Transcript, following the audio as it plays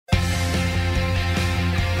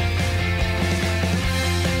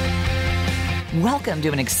Welcome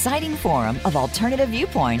to an exciting forum of alternative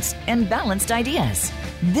viewpoints and balanced ideas.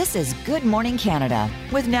 This is Good Morning Canada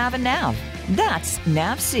with Nav and Nav. That's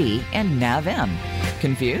Nav C and Nav M.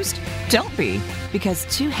 Confused? Don't be, because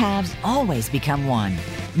two halves always become one.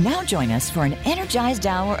 Now join us for an energized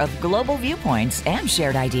hour of global viewpoints and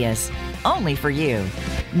shared ideas. Only for you.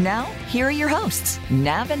 Now, here are your hosts,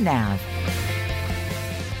 Nav and Nav.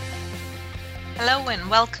 Hello and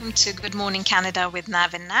welcome to Good Morning Canada with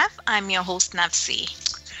Nav and Nav. I'm your host, Nav C.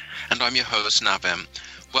 And I'm your host, Nav M.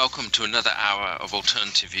 Welcome to another hour of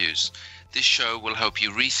alternative views. This show will help you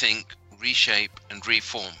rethink, reshape, and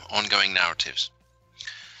reform ongoing narratives.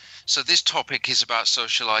 So this topic is about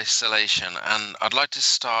social isolation, and I'd like to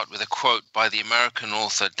start with a quote by the American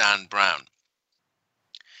author Dan Brown.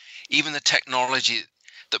 Even the technology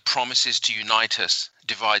that promises to unite us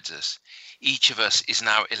divides us. Each of us is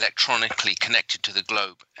now electronically connected to the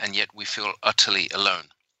globe, and yet we feel utterly alone.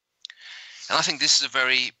 And I think this is a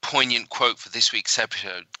very poignant quote for this week's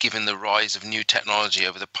episode, given the rise of new technology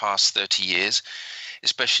over the past 30 years,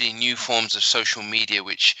 especially new forms of social media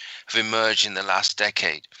which have emerged in the last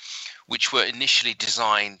decade, which were initially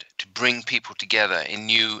designed to bring people together in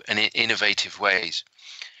new and innovative ways.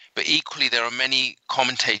 But equally, there are many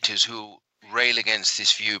commentators who rail against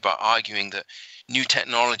this view by arguing that new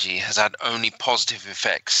technology has had only positive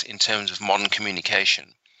effects in terms of modern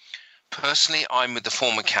communication. Personally, I'm with the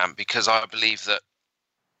former camp because I believe that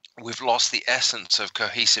we've lost the essence of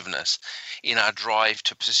cohesiveness in our drive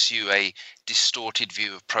to pursue a distorted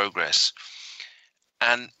view of progress.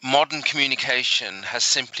 And modern communication has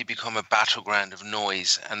simply become a battleground of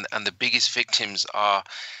noise, and the biggest victims are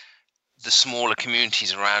the smaller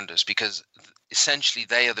communities around us, because essentially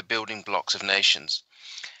they are the building blocks of nations.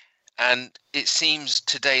 And it seems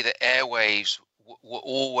today that airwaves were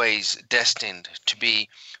always destined to be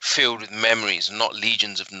filled with memories and not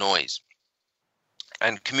legions of noise.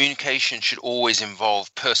 And communication should always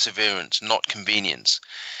involve perseverance, not convenience.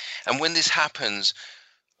 And when this happens,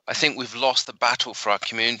 I think we've lost the battle for our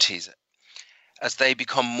communities as they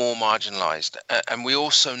become more marginalized. And we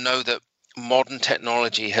also know that modern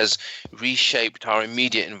technology has reshaped our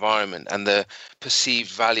immediate environment and the perceived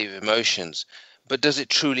value of emotions. But does it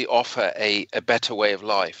truly offer a better way of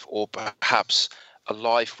life, or perhaps a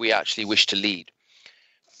life we actually wish to lead?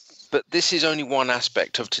 But this is only one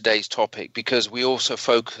aspect of today's topic, because we also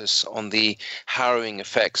focus on the harrowing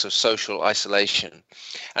effects of social isolation.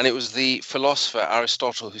 And it was the philosopher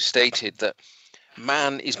Aristotle who stated that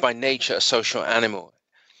man is by nature a social animal.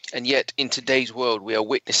 And yet in today's world, we are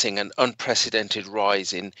witnessing an unprecedented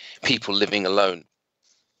rise in people living alone.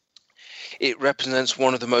 It represents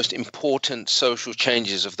one of the most important social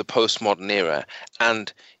changes of the postmodern era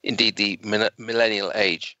and indeed the millennial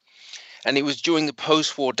age. And it was during the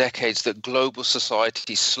post-war decades that global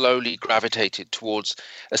society slowly gravitated towards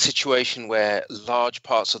a situation where large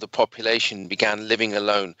parts of the population began living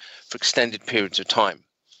alone for extended periods of time.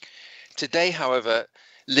 Today, however,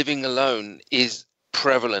 living alone is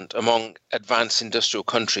prevalent among advanced industrial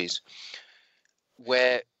countries,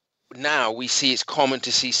 where now we see it's common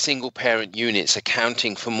to see single-parent units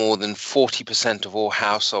accounting for more than 40% of all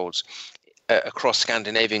households across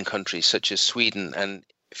Scandinavian countries such as Sweden and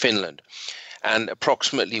Finland, and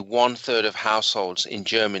approximately 1/3 of households in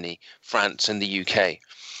Germany, France, and the UK,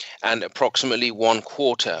 and approximately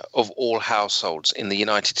 1/4 of all households in the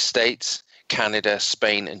United States, Canada,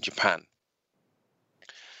 Spain, and Japan.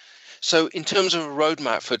 So in terms of a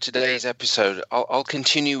roadmap for today's episode, I'll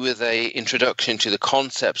continue with an introduction to the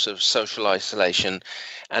concepts of social isolation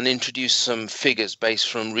and introduce some figures based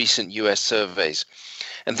from recent US surveys.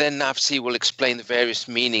 And then NavC will explain the various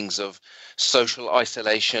meanings of social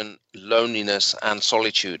isolation, loneliness, and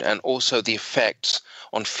solitude, and also the effects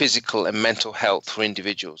on physical and mental health for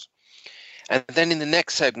individuals. And then in the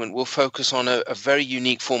next segment, we'll focus on a very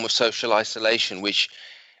unique form of social isolation, which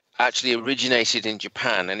actually originated in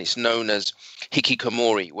Japan, and it's known as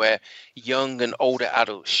hikikomori, where young and older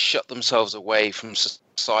adults shut themselves away from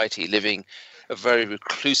society, living a very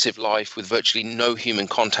reclusive life with virtually no human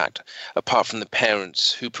contact, apart from the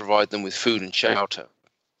parents who provide them with food and shelter.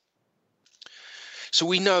 So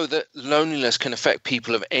we know that loneliness can affect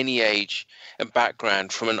people of any age and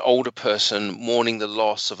background, from an older person mourning the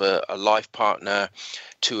loss of a life partner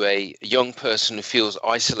to a young person who feels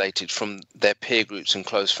isolated from their peer groups and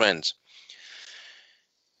close friends.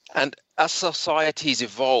 And as societies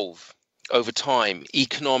evolve over time,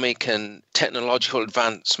 economic and technological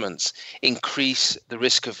advancements increase the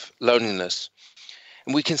risk of loneliness.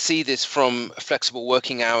 And we can see this from flexible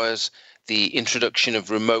working hours, the introduction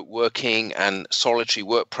of remote working and solitary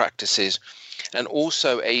work practices, and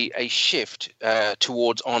also a shift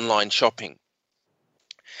towards online shopping.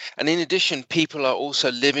 And in addition, people are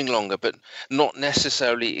also living longer, but not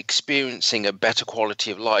necessarily experiencing a better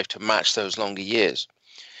quality of life to match those longer years.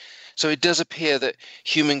 So it does appear that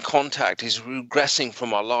human contact is regressing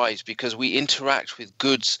from our lives because we interact with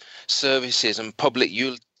goods, services, and public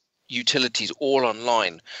utilities all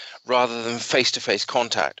online rather than face-to-face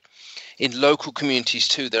contact. In local communities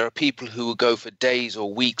too, there are people who will go for days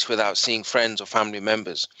or weeks without seeing friends or family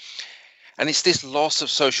members. And it's this loss of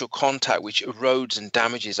social contact which erodes and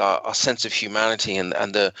damages our sense of humanity and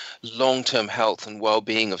the long-term health and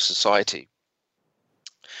well-being of society.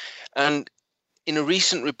 And in a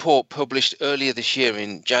recent report published earlier this year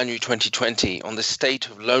in January 2020 on the state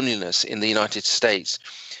of loneliness in the United States,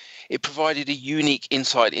 it provided a unique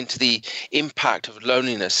insight into the impact of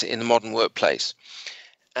loneliness in the modern workplace.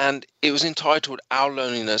 And it was entitled Our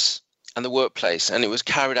Loneliness and the Workplace, and it was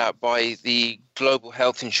carried out by the global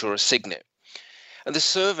health insurer Cigna. And the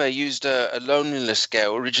survey used a loneliness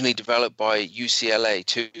scale originally developed by UCLA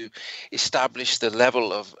to establish the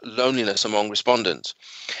level of loneliness among respondents.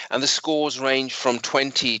 And the scores range from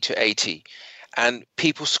 20 to 80. And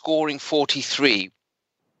people scoring 43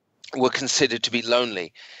 were considered to be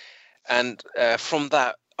lonely. And from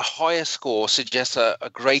that, a higher score suggests a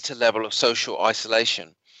greater level of social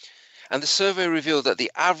isolation. And the survey revealed that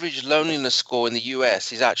the average loneliness score in the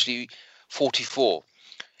US is actually 44.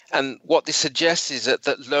 And what this suggests is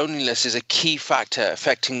that loneliness is a key factor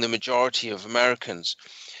affecting the majority of Americans,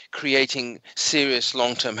 creating serious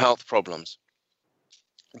long-term health problems.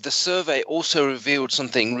 The survey also revealed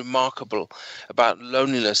something remarkable about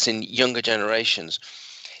loneliness in younger generations,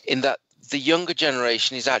 in that the younger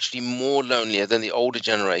generation is actually more lonelier than the older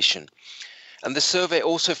generation. And the survey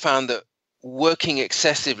also found that working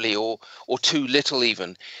excessively or too little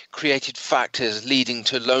even created factors leading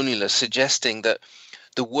to loneliness, suggesting that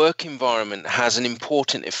the work environment has an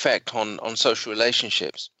important effect on social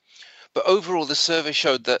relationships. But overall, the survey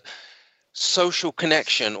showed that social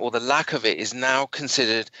connection, or the lack of it, is now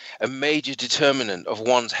considered a major determinant of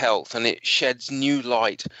one's health, and it sheds new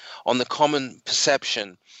light on the common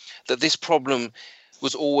perception that this problem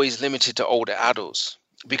was always limited to older adults,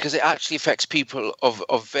 because it actually affects people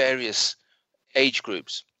of various age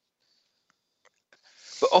groups.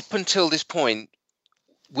 But up until this point,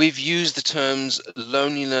 we've used the terms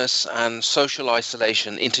loneliness and social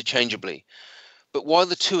isolation interchangeably. But while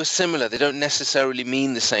the two are similar, they don't necessarily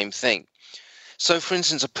mean the same thing. So, for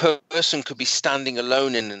instance, a person could be standing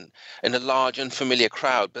alone in a large, unfamiliar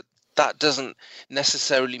crowd, but that doesn't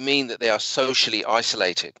necessarily mean that they are socially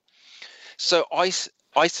isolated. So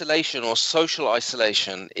isolation or social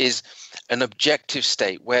isolation is an objective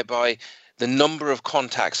state whereby the number of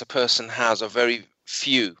contacts a person has are very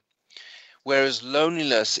few, whereas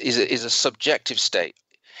loneliness is a subjective state,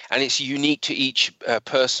 and it's unique to each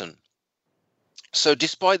person. So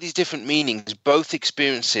despite these different meanings, both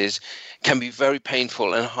experiences can be very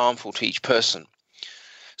painful and harmful to each person.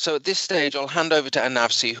 So at this stage, I'll hand over to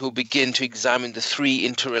Anavsi, who will begin to examine the three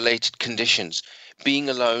interrelated conditions: being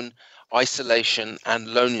alone, isolation,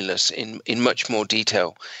 and loneliness in much more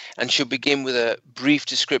detail. And she'll begin with a brief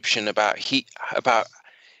description about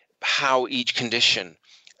how each condition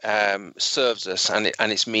serves us and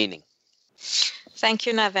its meaning. Thank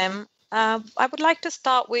you, Navem. I would like to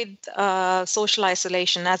start with social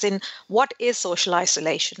isolation, as in, what is social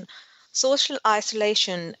isolation? Social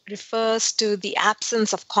isolation refers to the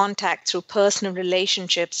absence of contact through personal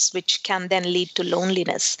relationships, which can then lead to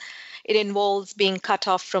loneliness. It involves being cut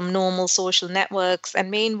off from normal social networks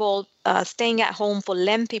and may involve staying at home for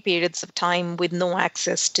lengthy periods of time with no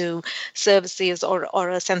access to services or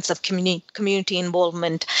a sense of community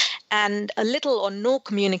involvement, and a little or no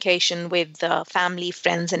communication with family,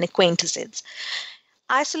 friends, and acquaintances.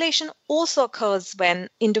 Isolation also occurs when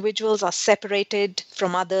individuals are separated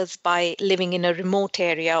from others by living in a remote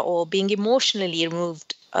area or being emotionally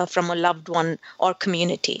removed from a loved one or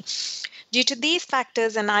community. Due to these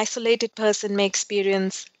factors, an isolated person may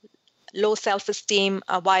experience low self-esteem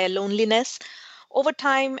via loneliness. Over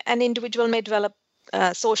time, an individual may develop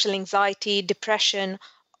social anxiety, depression,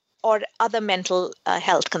 or other mental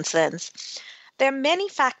health concerns. There are many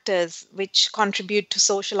factors which contribute to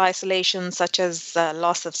social isolation, such as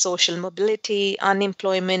loss of social mobility,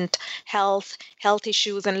 unemployment, health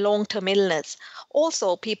issues, and long-term illness.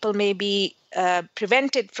 Also, people may be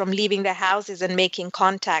prevented from leaving their houses and making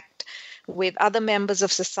contact with other members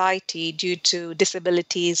of society due to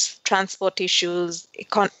disabilities, transport issues,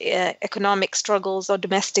 economic struggles, or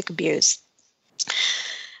domestic abuse.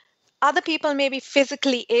 Other people may be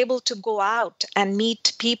physically able to go out and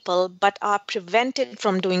meet people, but are prevented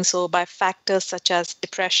from doing so by factors such as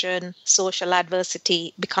depression, social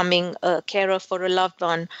adversity, becoming a carer for a loved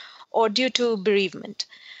one, or due to bereavement.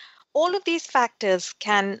 All of these factors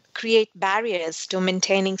can create barriers to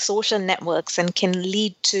maintaining social networks and can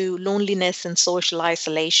lead to loneliness and social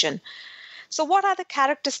isolation. So, what are the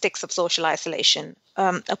characteristics of social isolation?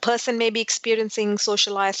 A person may be experiencing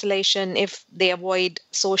social isolation if they avoid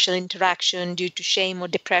social interaction due to shame or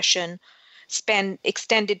depression, spend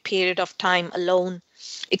extended period of time alone,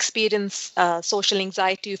 experience social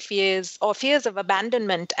anxiety fears or fears of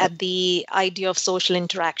abandonment at the idea of social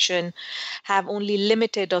interaction, have only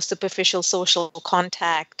limited or superficial social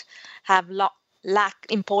contact, have lack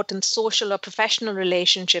important social or professional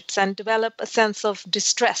relationships, and develop a sense of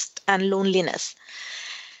distress and loneliness.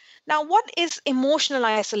 Now, what is emotional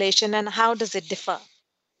isolation and how does it differ?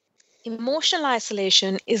 Emotional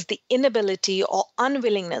isolation is the inability or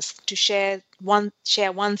unwillingness to share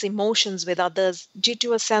one's emotions with others due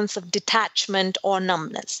to a sense of detachment or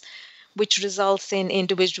numbness, which results in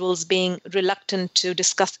individuals being reluctant to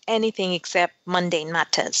discuss anything except mundane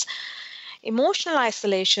matters. Emotional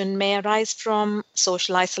isolation may arise from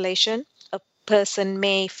social isolation. A person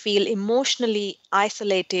may feel emotionally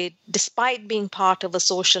isolated despite being part of a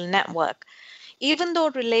social network. Even though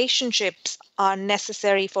relationships are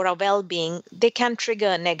necessary for our well being, they can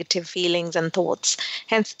trigger negative feelings and thoughts.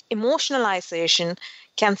 Hence, emotional isolation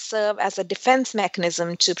can serve as a defense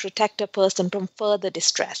mechanism to protect a person from further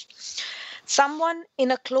distress. Someone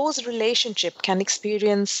in a close relationship can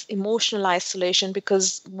experience emotional isolation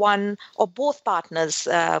because one or both partners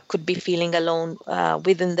could be feeling alone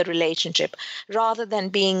within the relationship rather than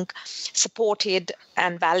being supported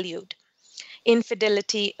and valued.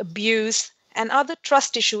 Infidelity, abuse, and other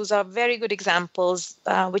trust issues are very good examples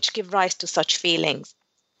which give rise to such feelings.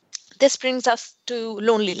 This brings us to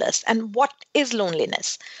loneliness. And what is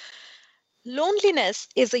loneliness? Loneliness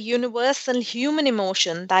is a universal human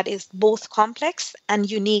emotion that is both complex and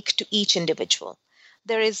unique to each individual.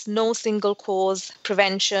 There is no single cause,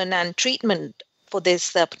 prevention, and treatment for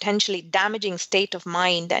this potentially damaging state of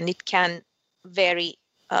mind, and it can vary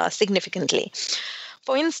significantly.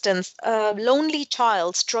 For instance, a lonely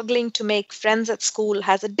child struggling to make friends at school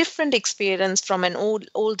has a different experience from an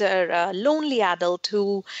older lonely adult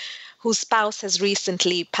whose spouse has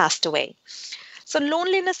recently passed away. So,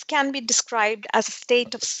 loneliness can be described as a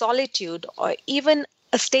state of solitude or even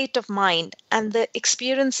a state of mind, and the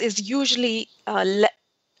experience is usually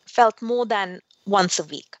felt more than once a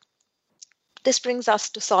week. This brings us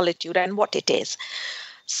to solitude and what it is.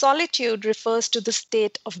 Solitude refers to the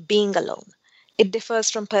state of being alone. It differs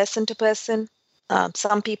from person to person.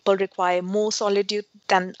 Some people require more solitude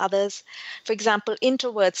than others. For example,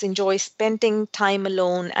 introverts enjoy spending time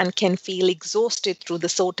alone and can feel exhausted through the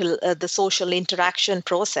social interaction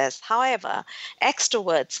process. However,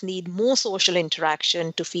 extroverts need more social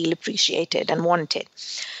interaction to feel appreciated and wanted.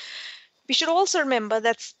 We should also remember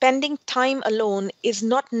that spending time alone is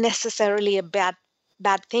not necessarily a bad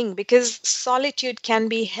thing, because solitude can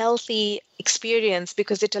be healthy experience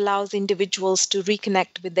because it allows individuals to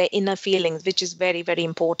reconnect with their inner feelings, which is very, very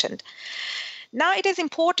important. Now, it is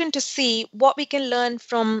important to see what we can learn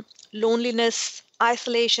from loneliness,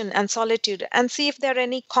 isolation, and solitude, and see if there are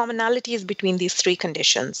any commonalities between these three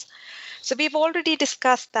conditions. So we've already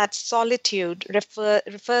discussed that solitude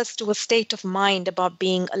refers to a state of mind about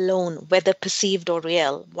being alone, whether perceived or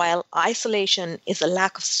real, while isolation is a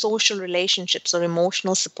lack of social relationships or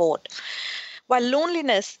emotional support. While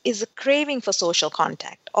loneliness is a craving for social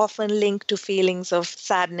contact, often linked to feelings of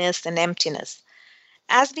sadness and emptiness.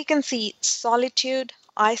 As we can see, solitude,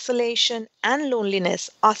 isolation, and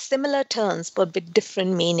loneliness are similar terms but with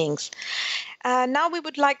different meanings. Now we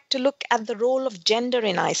would like to look at the role of gender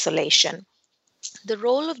in isolation. The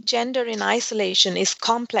role of gender in isolation is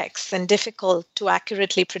complex and difficult to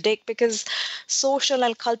accurately predict because social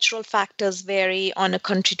and cultural factors vary on a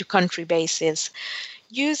country-to-country basis.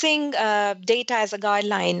 Using data as a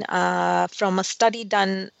guideline from a study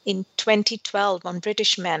done in 2012 on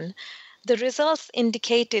British men, the results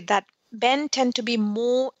indicated that men tend to be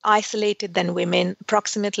more isolated than women.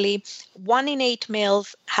 Approximately 1 in 8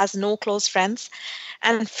 males has no close friends,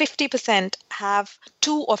 and 50% have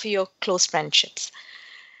 2 or fewer close friendships.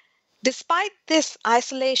 Despite this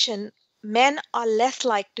isolation, men are less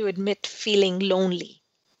likely to admit feeling lonely.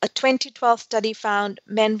 A 2012 study found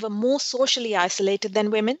men were more socially isolated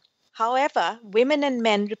than women. However, women and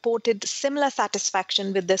men reported similar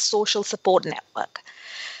satisfaction with their social support network.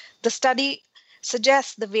 The study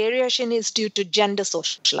suggests the variation is due to gender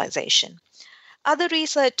socialization. Other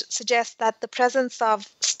research suggests that the presence of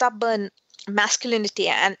stubborn masculinity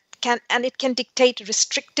and it can dictate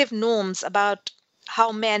restrictive norms about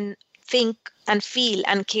how men think and feel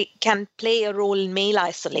and can play a role in male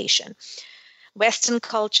isolation. Western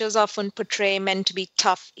cultures often portray men to be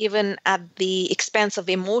tough, even at the expense of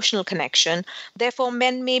emotional connection. Therefore,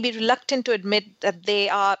 men may be reluctant to admit that they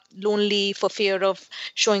are lonely for fear of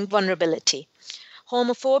showing vulnerability.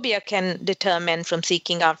 Homophobia can deter men from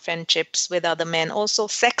seeking out friendships with other men. Also,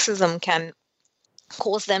 sexism can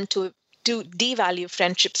cause them to devalue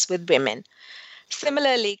friendships with women.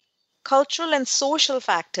 Similarly, cultural and social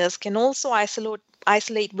factors can also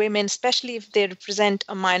isolate women, especially if they represent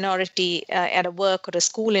a minority at a work or a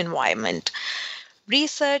school environment.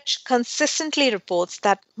 Research consistently reports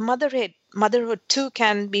that motherhood too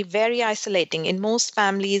can be very isolating. In most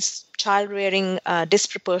families, child rearing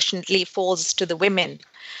disproportionately falls to the women.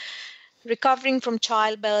 Recovering from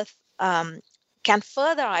childbirth can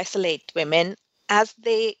further isolate women as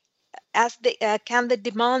can the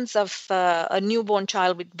demands of a newborn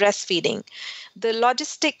child with breastfeeding, the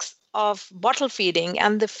logistics of bottle feeding,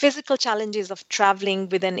 and the physical challenges of traveling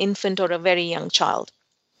with an infant or a very young child.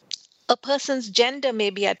 A person's gender may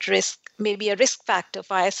be at risk, may be a risk factor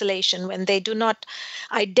for isolation when they do not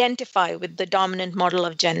identify with the dominant model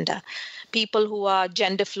of gender. People who are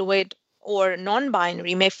gender fluid or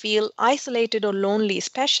non-binary may feel isolated or lonely,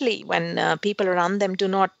 especially when people around them do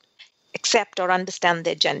not accept or understand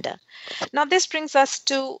their gender. Now, this brings us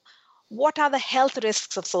to what are the health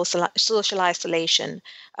risks of social isolation,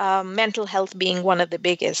 mental health being one of the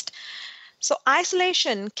biggest. So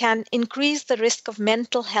isolation can increase the risk of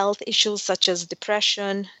mental health issues such as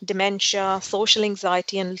depression, dementia, social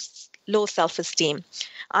anxiety, and low self-esteem.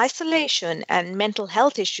 Isolation and mental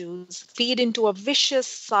health issues feed into a vicious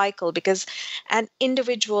cycle because an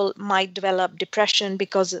individual might develop depression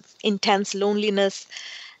because of intense loneliness.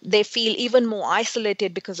 They feel even more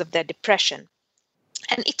isolated because of their depression.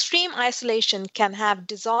 And extreme isolation can have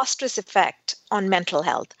disastrous effect on mental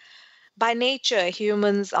health. By nature,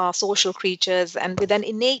 humans are social creatures and with an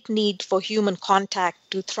innate need for human contact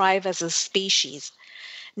to thrive as a species.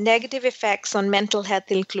 Negative effects on mental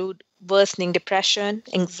health include worsening depression,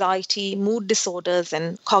 anxiety, mood disorders,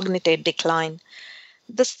 and cognitive decline.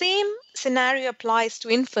 The same scenario applies to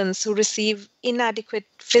infants who receive inadequate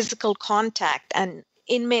physical contact and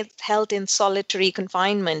inmates held in solitary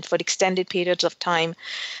confinement for extended periods of time.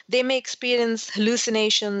 They may experience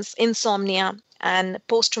hallucinations, insomnia, and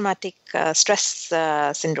post-traumatic stress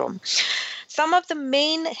syndrome. Some of the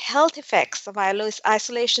main health effects of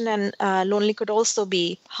isolation and loneliness could also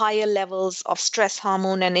be higher levels of stress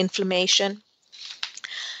hormone and inflammation,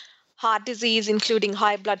 heart disease, including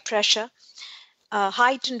high blood pressure,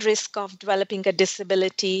 heightened risk of developing a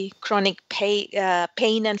disability, chronic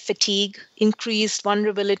pain and fatigue, increased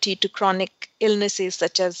vulnerability to chronic illnesses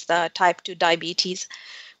such as type 2 diabetes,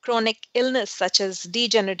 chronic illness such as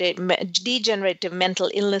degenerative mental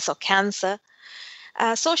illness or cancer.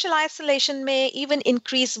 Social isolation may even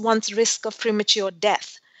increase one's risk of premature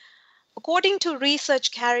death. According to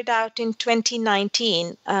research carried out in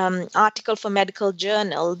 2019, article for Medical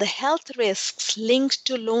Journal, the health risks linked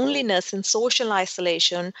to loneliness and social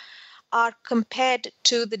isolation are compared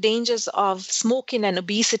to the dangers of smoking and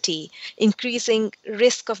obesity, increasing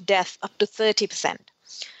risk of death up to 30%.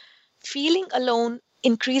 Feeling alone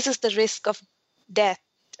increases the risk of death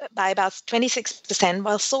by about 26%,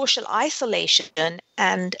 while social isolation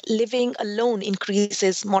and living alone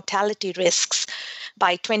increases mortality risks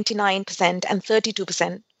by 29% and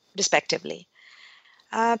 32%, respectively.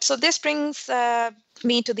 So this brings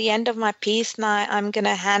me to the end of my piece. Now I'm going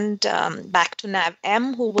to hand back to Nav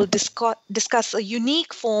M, who will discuss a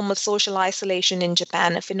unique form of social isolation in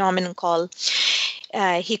Japan, a phenomenon called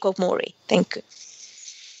hikikomori. Thank you.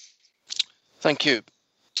 Thank you.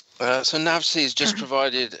 So Navsi has just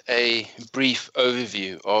provided a brief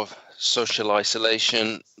overview of social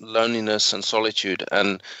isolation, loneliness and solitude,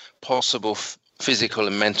 and possible physical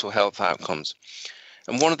and mental health outcomes.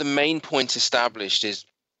 And one of the main points established is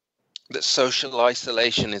that social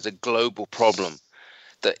isolation is a global problem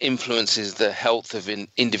that influences the health of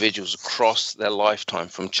individuals across their lifetime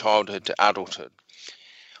from childhood to adulthood.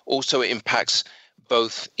 Also, it impacts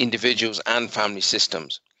both individuals and family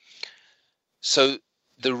systems. So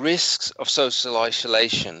the risks of social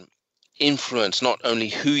isolation influence not only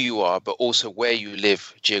who you are, but also where you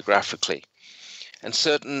live geographically. And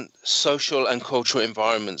certain social and cultural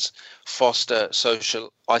environments foster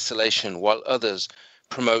social isolation, while others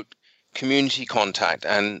promote community contact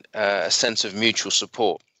and a sense of mutual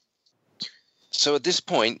support. So at this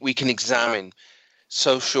point, we can examine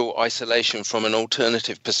social isolation from an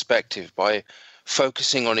alternative perspective by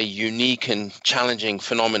focusing on a unique and challenging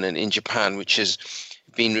phenomenon in Japan, which has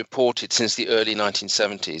been reported since the early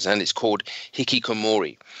 1970s, and it's called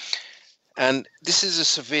hikikomori. And this is a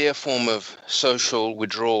severe form of social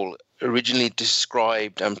withdrawal, originally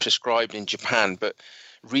described and prescribed in Japan, but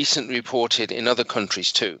recently reported in other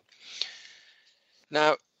countries too.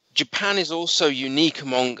 Now, Japan is also unique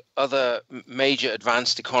among other major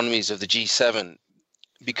advanced economies of the G7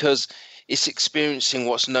 because it's experiencing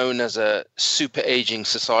what's known as a super aging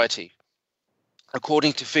society.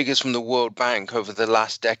 According to figures from the World Bank over the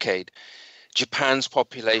last decade, Japan's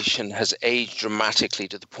population has aged dramatically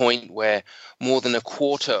to the point where more than a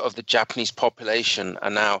quarter of the Japanese population are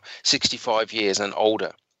now 65 years and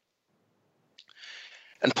older.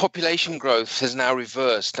 And population growth has now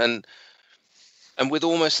reversed, and with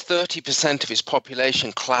almost 30% of its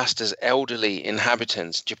population classed as elderly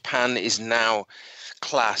inhabitants, Japan is now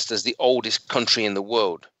classed as the oldest country in the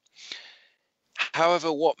world.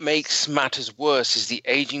 However, what makes matters worse is the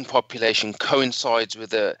aging population coincides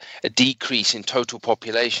with a decrease in total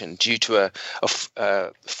population due to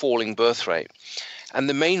a falling birth rate. And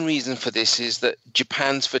the main reason for this is that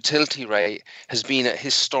Japan's fertility rate has been at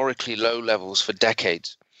historically low levels for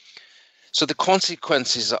decades. So the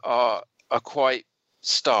consequences are quite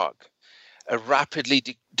stark. A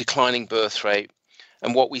rapidly declining birth rate,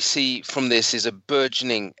 and what we see from this is a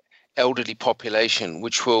burgeoning elderly population,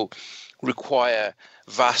 which will require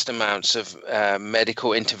vast amounts of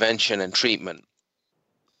medical intervention and treatment.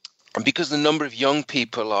 And because the number of young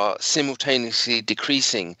people are simultaneously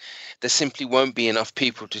decreasing, there simply won't be enough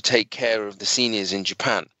people to take care of the seniors in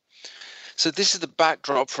Japan. So this is the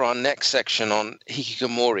backdrop for our next section on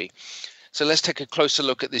hikikomori. So let's take a closer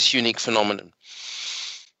look at this unique phenomenon.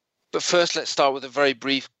 But first, let's start with a very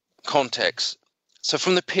brief context. So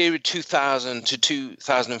from the period 2000 to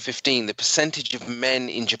 2015, the percentage of men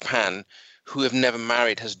in Japan who have never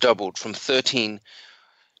married has doubled from 13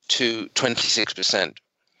 to 26%.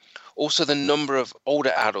 Also, the number of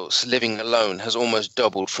older adults living alone has almost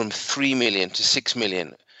doubled from 3 million to 6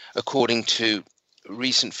 million, according to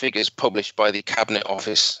recent figures published by the Cabinet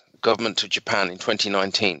Office, Government of Japan in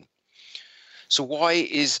 2019. So why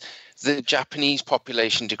is the Japanese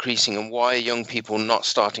population decreasing, and why are young people not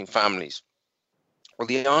starting families? Well,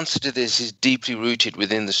 the answer to this is deeply rooted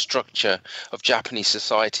within the structure of Japanese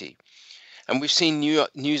society. And we've seen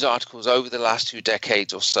news articles over the last 2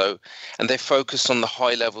 decades or so, and they focus on the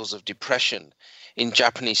high levels of depression in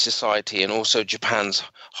Japanese society and also Japan's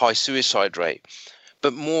high suicide rate.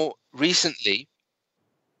 But more recently,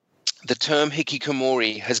 the term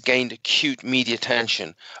hikikomori has gained acute media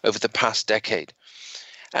attention over the past decade.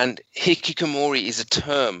 And hikikomori is a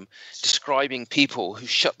term describing people who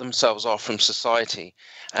shut themselves off from society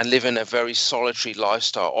and live in a very solitary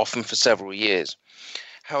lifestyle, often for several years.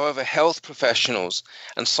 However, health professionals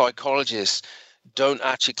and psychologists don't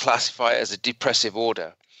actually classify it as a depressive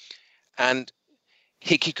order. And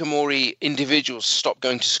hikikomori individuals stop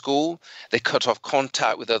going to school, they cut off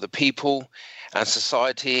contact with other people and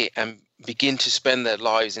society and begin to spend their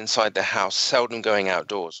lives inside their house, seldom going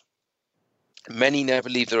outdoors. Many never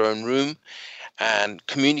leave their own room and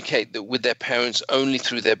communicate with their parents only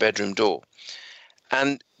through their bedroom door.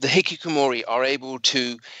 And the hikikomori are able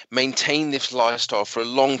to maintain this lifestyle for a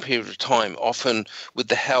long period of time, often with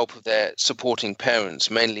the help of their supporting parents,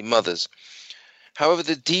 mainly mothers. However,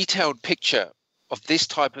 the detailed picture of this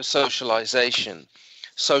type of social isolation,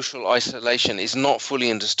 is not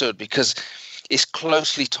fully understood because it's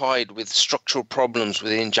closely tied with structural problems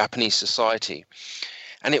within Japanese society.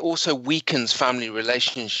 And it also weakens family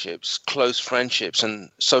relationships, close friendships,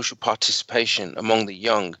 and social participation among the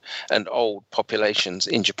young and old populations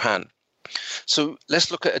in Japan. So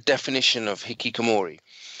let's look at a definition of hikikomori.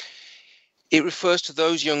 It refers to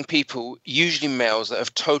those young people, usually males, that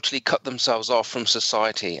have totally cut themselves off from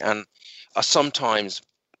society and are sometimes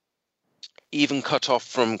even cut off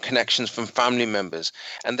from connections from family members,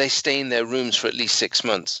 and they stay in their rooms for at least 6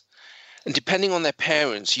 months. And depending on their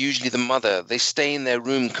parents, usually the mother, they stay in their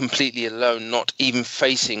room completely alone, not even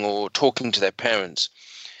facing or talking to their parents.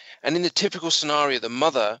 And in the typical scenario, the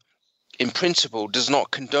mother, in principle, does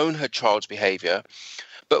not condone her child's behavior,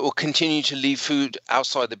 but will continue to leave food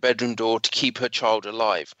outside the bedroom door to keep her child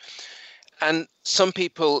alive. And some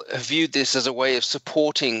people have viewed this as a way of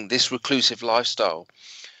supporting this reclusive lifestyle.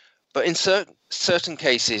 But in certain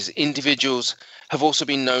cases, individuals have also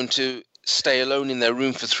been known to stay alone in their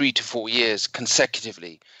room for 3 to 4 years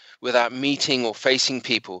consecutively without meeting or facing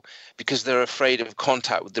people because they're afraid of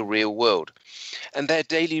contact with the real world. And their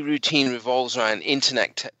daily routine revolves around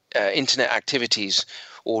internet activities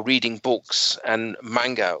or reading books and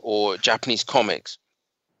manga or Japanese comics.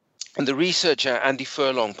 And the researcher Andy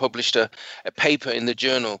Furlong published a paper in the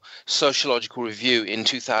journal Sociological Review in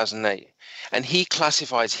 2008, and he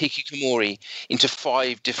classifies hikikomori into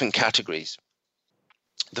 5 different categories.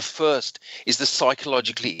 The first is the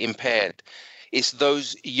psychologically impaired. It's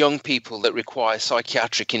those young people that require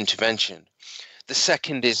psychiatric intervention. The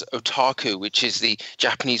second is otaku, which is the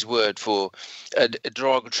Japanese word for a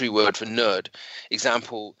derogatory word for nerd.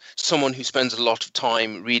 Example, someone who spends a lot of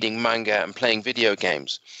time reading manga and playing video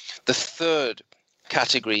games. The third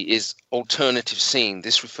category is alternative scene.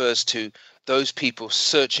 This refers to those people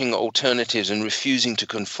searching alternatives and refusing to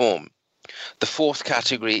conform. The fourth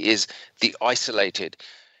category is the isolated,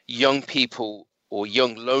 young people or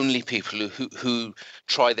young lonely people who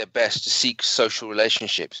try their best to seek social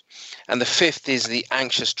relationships. And the fifth is the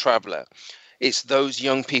anxious traveler. It's those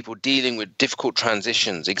young people dealing with difficult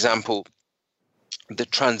transitions. Example, the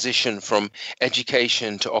transition from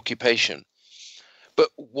education to occupation. But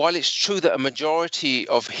while it's true that a majority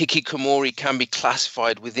of hikikomori can be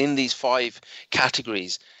classified within these 5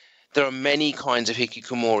 categories, there are many kinds of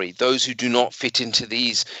hikikomori, those who do not fit into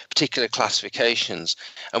these particular classifications.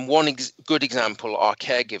 And one good example are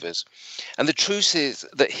caregivers. And the truth is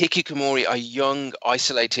that hikikomori are young,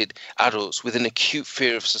 isolated adults with an acute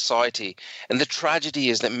fear of society. And the tragedy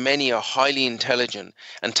is that many are highly intelligent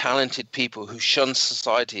and talented people who shun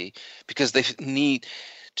society because they need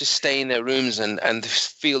to stay in their rooms and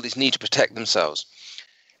feel this need to protect themselves.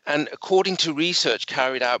 And according to research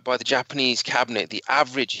carried out by the Japanese cabinet, the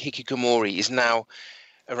average hikikomori is now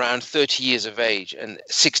around 30 years of age, and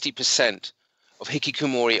 60% of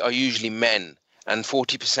hikikomori are usually men, and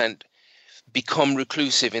 40% become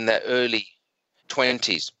reclusive in their early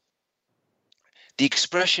 20s. The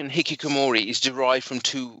expression hikikomori is derived from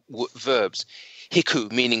 2 verbs,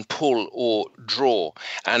 hiku meaning pull or draw,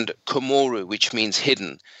 and komoru, which means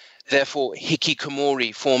hidden. Therefore,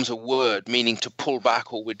 hikikomori forms a word meaning to pull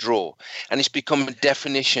back or withdraw, and it's become a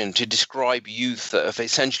definition to describe youth that have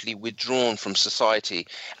essentially withdrawn from society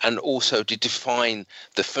and also to define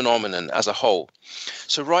the phenomenon as a whole.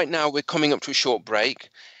 So right now we're coming up to a short break,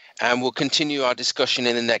 and we'll continue our discussion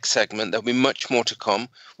in the next segment. There'll be much more to come.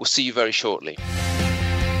 We'll see you very shortly.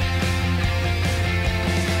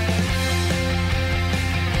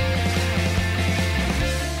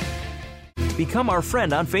 Become our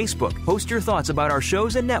friend on Facebook. Post your thoughts about our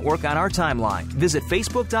shows and network on our timeline. Visit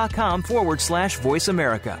facebook.com/Voice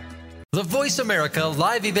America. The Voice America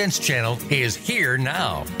Live Events channel is here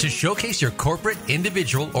now to showcase your corporate,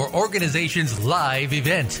 individual, or organization's live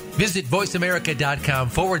event. Visit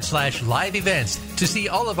voiceamerica.com/live events to see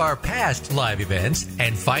all of our past live events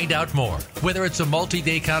and find out more. Whether it's a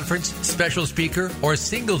multi-day conference, special speaker, or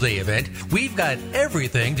single-day event, we've got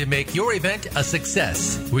everything to make your event a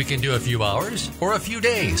success. We can do a few hours or a few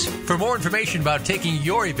days. For more information about taking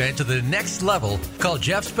your event to the next level, call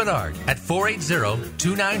Jeff Spinard at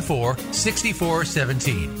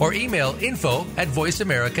 480-294-6417 or email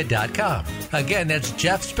info@voiceamerica.com. Again, that's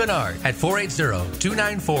Jeff Spinard at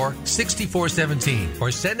 480-294-6417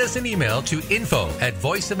 or send us an email to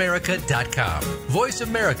info@voiceamerica.com. Voice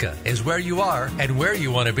America is where you are and where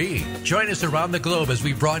you want to be. Join us around the globe as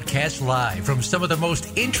we broadcast live from some of the most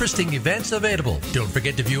interesting events available. Don't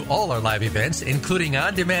forget to view all our live events, including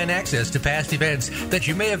on-demand access to past events that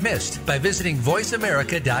you may have missed by visiting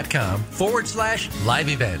voiceamerica.com/live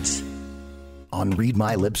events. On Read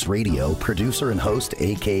My Lips Radio, producer and host,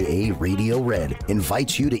 a.k.a. Radio Red,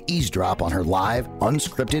 invites you to eavesdrop on her live,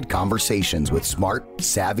 unscripted conversations with smart,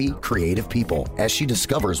 savvy, creative people as she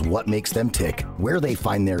discovers what makes them tick, where they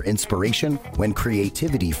find their inspiration, when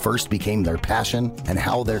creativity first became their passion, and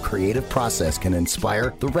how their creative process can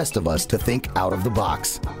inspire the rest of us to think out of the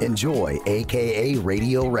box. Enjoy a.k.a.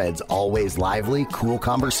 Radio Red's always lively, cool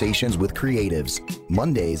conversations with creatives.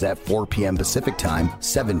 Mondays at 4 p.m. Pacific Time,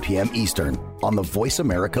 7 p.m. Eastern. On the Voice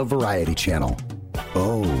America Variety Channel.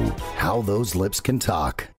 Oh, how those lips can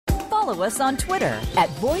talk. Follow us on Twitter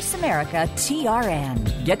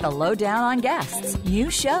 @VoiceAmericaTRN. Get the lowdown on guests,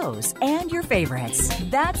 new shows, and your favorites.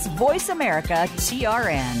 That's Voice America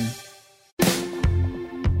TRN.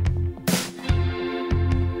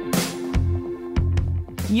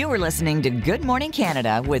 You are listening to Good Morning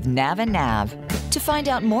Canada with Nav and Nav. To find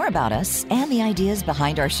out more about us and the ideas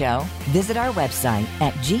behind our show, visit our website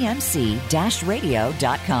at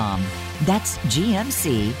gmc-radio.com. That's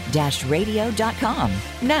gmc-radio.com.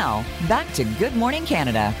 Now, back to Good Morning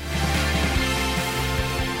Canada.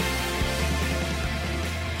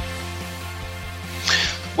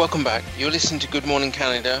 Welcome back. You're listening to Good Morning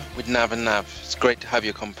Canada with Nav and Nav. It's great to have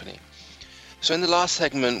your company. So in the last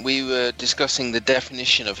segment, we were discussing the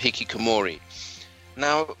definition of hikikomori.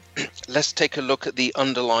 Now, let's take a look at the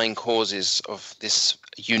underlying causes of this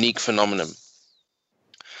unique phenomenon.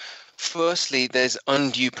 Firstly, there's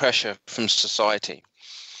undue pressure from society.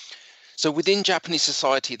 So within Japanese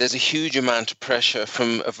society, there's a huge amount of pressure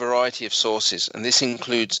from a variety of sources, and this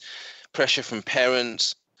includes pressure from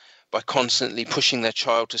parents by constantly pushing their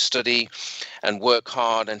child to study and work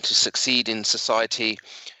hard and to succeed in society,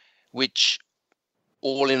 which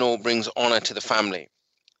all in all brings honor to the family.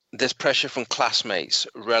 There's pressure from classmates,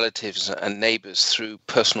 relatives, and neighbors through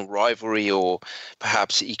personal rivalry or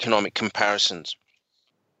perhaps economic comparisons.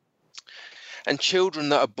 And children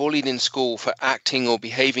that are bullied in school for acting or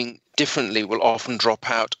behaving differently will often drop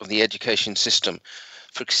out of the education system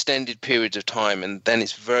for extended periods of time, and then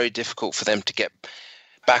it's very difficult for them to get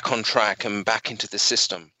back on track and back into the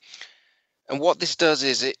system. And what this does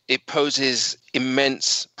is it poses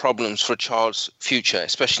immense problems for a child's future,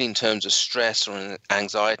 especially in terms of stress or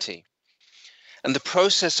anxiety. And the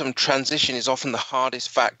process of transition is often the hardest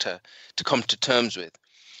factor to come to terms with,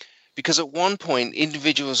 because at one point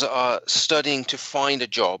individuals are studying to find a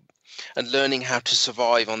job and learning how to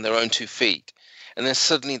survive on their own 2 feet, and then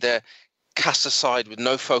suddenly they're cast aside with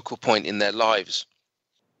no focal point in their lives.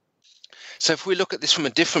 So if we look at this from a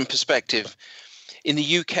different perspective, in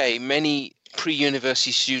the UK, many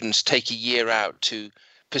pre-university students take a year out to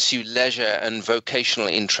pursue leisure and vocational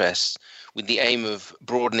interests with the aim of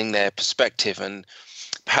broadening their perspective and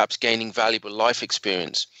perhaps gaining valuable life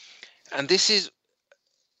experience. And this is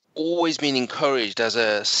always been encouraged as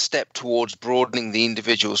a step towards broadening the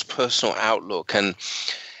individual's personal outlook,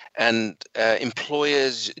 and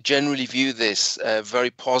employers generally view this very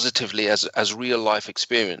positively as real life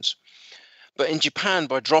experience. But in Japan,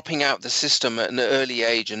 by dropping out the system at an early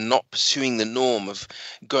age and not pursuing the norm of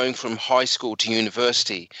going from high school to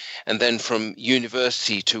university and then from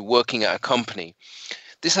university to working at a company,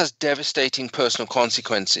 this has devastating personal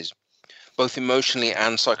consequences, both emotionally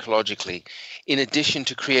and psychologically, in addition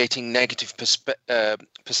to creating negative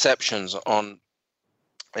perceptions on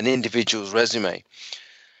an individual's resume.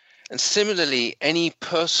 And similarly, any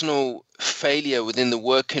personal failure within the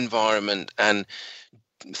work environment and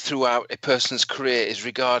throughout a person's career is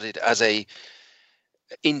regarded as a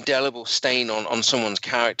indelible stain on someone's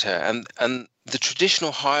character. And the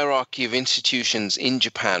traditional hierarchy of institutions in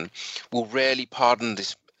Japan will rarely pardon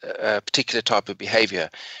this particular type of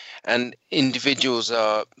behavior. And individuals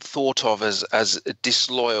are thought of as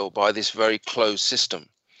disloyal by this very closed system.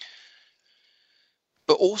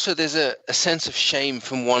 But also there's a sense of shame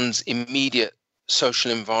from one's immediate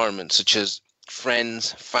social environment, such as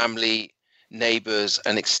friends, family, neighbors,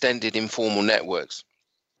 and extended informal networks.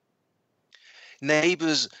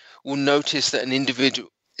 Neighbors will notice that an individual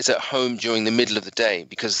is at home during the middle of the day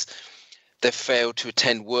because they've failed to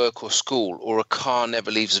attend work or school, or a car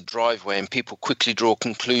never leaves a driveway, and people quickly draw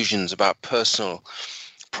conclusions about personal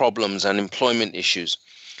problems and employment issues.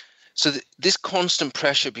 So this constant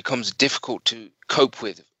pressure becomes difficult to cope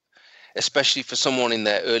with, especially for someone in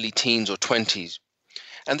their early teens or 20s.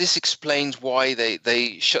 And this explains why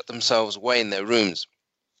they shut themselves away in their rooms.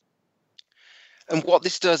 And what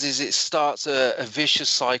this does is it starts a vicious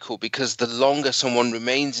cycle, because the longer someone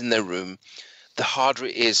remains in their room, the harder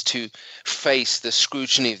it is to face the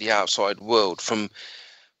scrutiny of the outside world from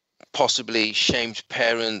possibly shamed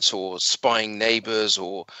parents or spying neighbors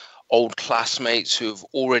or old classmates who have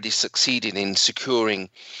already succeeded in securing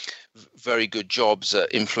very good jobs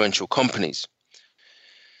at influential companies.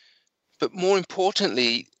 But more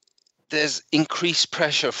importantly, there's increased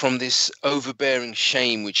pressure from this overbearing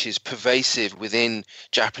shame, which is pervasive within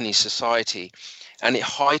Japanese society, and it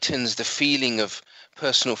heightens the feeling of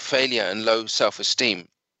personal failure and low self-esteem.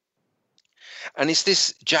 And it's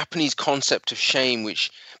this Japanese concept of shame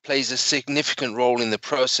which plays a significant role in the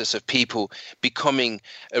process of people becoming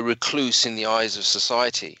a recluse in the eyes of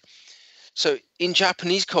society. So in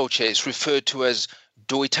Japanese culture, it's referred to as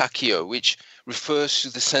doitakyo, which refers to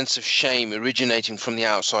the sense of shame originating from the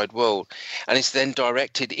outside world, and it's then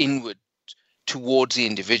directed inward towards the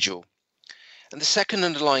individual. And the second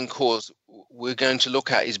underlying cause we're going to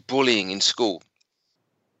look at is bullying in school.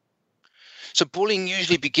 So bullying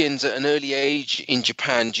usually begins at an early age in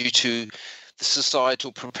Japan due to the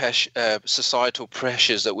societal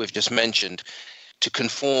pressures that we've just mentioned to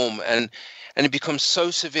conform, and it becomes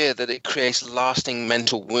so severe that it creates lasting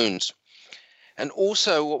mental wounds. And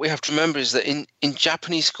also what we have to remember is that in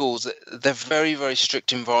Japanese schools, they're very, very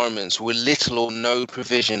strict environments with little or no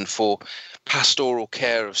provision for pastoral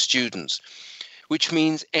care of students, which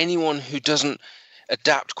means anyone who doesn't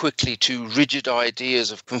adapt quickly to rigid ideas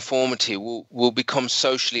of conformity will become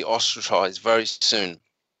socially ostracized very soon.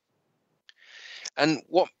 And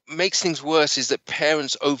what makes things worse is that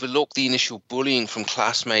parents overlook the initial bullying from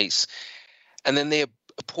classmates, and then they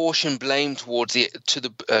apportion blame towards to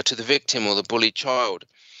the victim or the bullied child.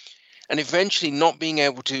 And eventually, not being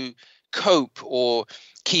able to cope or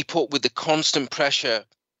keep up with the constant pressure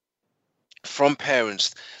from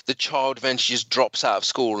parents, the child eventually just drops out of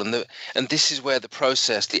school, and this is where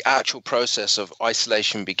the actual process of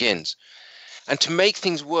isolation begins. And to make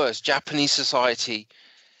things worse, Japanese society,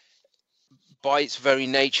 by its very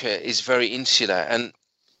nature, is very insular, and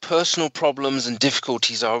personal problems and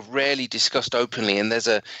difficulties are rarely discussed openly, and there's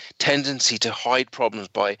a tendency to hide problems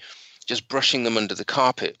by just brushing them under the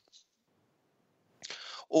carpet.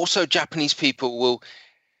 Also, Japanese people will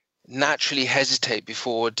naturally hesitate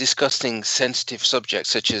before discussing sensitive subjects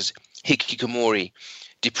such as hikikomori,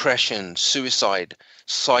 depression, suicide,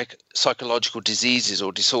 psychological diseases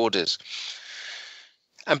or disorders.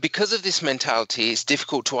 And because of this mentality, it's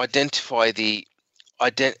difficult to identify the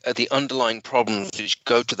underlying problems which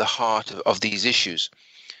go to the heart of these issues.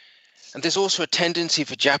 And there's also a tendency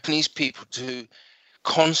for Japanese people to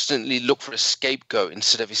constantly look for a scapegoat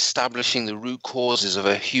instead of establishing the root causes of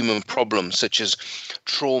a human problem, such as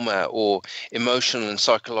trauma or emotional and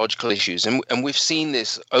psychological issues. And we've seen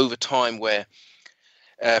this over time where,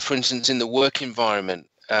 for instance, in the work environment,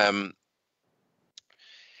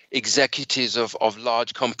 executives of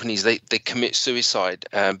large companies, they commit suicide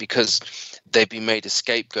because they've been made a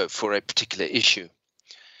scapegoat for a particular issue.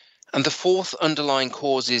 And the fourth underlying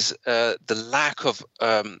cause is the lack of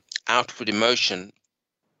outward emotion.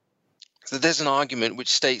 So there's an argument which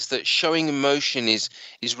states that showing emotion is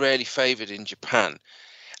rarely favored in Japan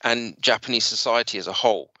and Japanese society as a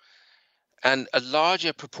whole. And a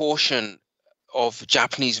larger proportion of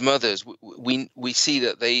Japanese mothers, we see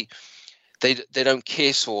that they don't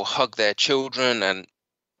kiss or hug their children, and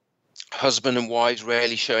husband and wives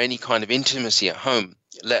rarely show any kind of intimacy at home,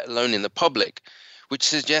 let alone in the public, which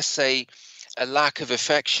suggests a lack of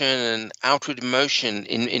affection and outward emotion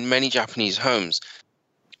in many Japanese homes.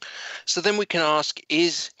 So then we can ask,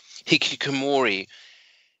 is hikikomori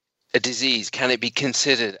a disease? Can it be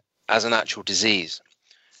considered as an actual disease?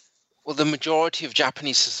 Well, the majority of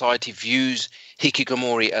Japanese society views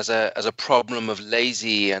hikikomori as a problem of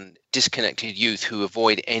lazy and disconnected youth who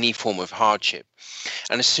avoid any form of hardship.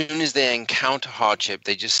 And as soon as they encounter hardship,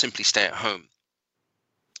 they just simply stay at home.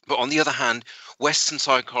 But on the other hand, Western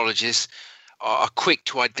psychologists are quick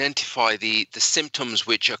to identify the symptoms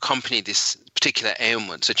which accompany this particular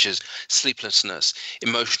ailment, such as sleeplessness,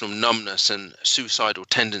 emotional numbness, and suicidal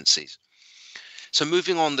tendencies. So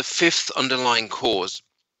moving on, the fifth underlying cause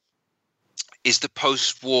is the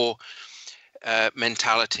post-war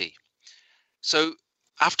mentality. So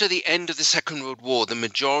after the end of the Second World War, the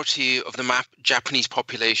majority of the Japanese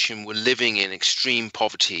population were living in extreme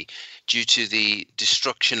poverty due to the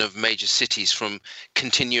destruction of major cities from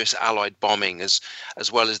continuous Allied bombing, as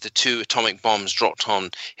well as the 2 atomic bombs dropped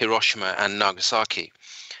on Hiroshima and Nagasaki.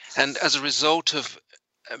 And as a result of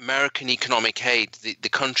American economic aid, the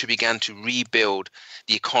country began to rebuild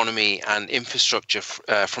the economy and infrastructure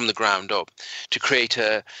from the ground up to create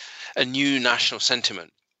a new national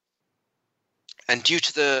sentiment. And due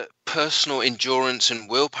to the personal endurance and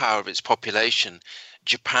willpower of its population,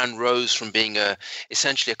 Japan rose from being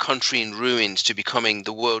essentially a country in ruins to becoming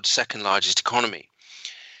the world's second largest economy.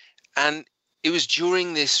 And it was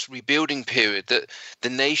during this rebuilding period that the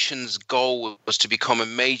nation's goal was to become a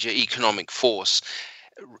major economic force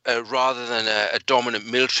rather than a dominant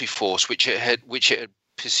military force, which it had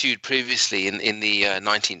pursued previously in the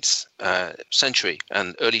 19th century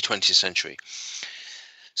and early 20th century.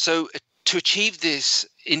 So to achieve this,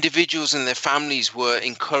 individuals and their families were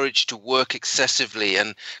encouraged to work excessively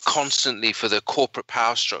and constantly for the corporate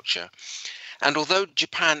power structure. And although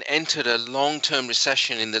Japan entered a long-term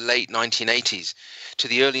recession in the late 1980s to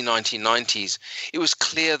the early 1990s, it was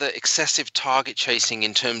clear that excessive target chasing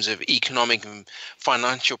in terms of economic and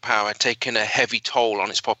financial power had taken a heavy toll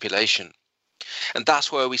on its population. And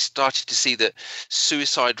that's where we started to see that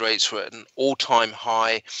suicide rates were at an all-time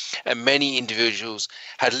high, and many individuals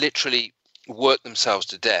had literally worked themselves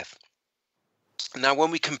to death. Now,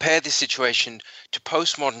 when we compare this situation to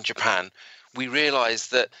postmodern Japan, we realize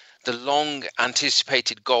that the long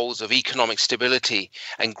anticipated goals of economic stability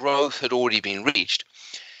and growth had already been reached.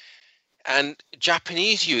 And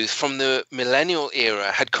Japanese youth from the millennial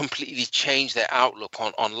era had completely changed their outlook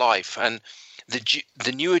on life. And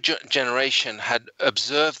the newer generation had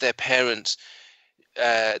observed their parents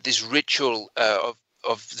this ritual of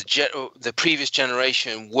the previous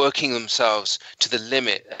generation working themselves to the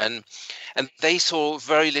limit, and they saw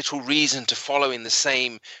very little reason to follow in the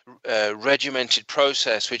same regimented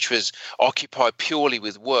process, which was occupied purely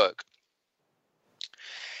with work.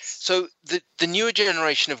 So the newer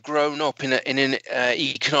generation have grown up in an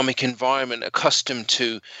economic environment accustomed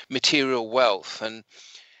to material wealth,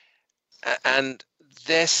 and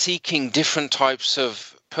they're seeking different types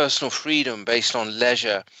of personal freedom based on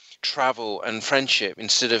leisure, travel, and friendship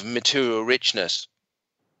instead of material richness.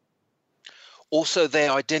 Also, they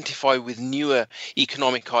identify with newer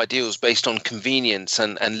economic ideals based on convenience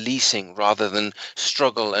and leasing rather than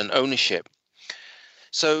struggle and ownership.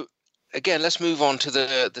 So again, let's move on to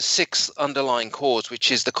the sixth underlying cause,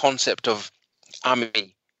 which is the concept of AME.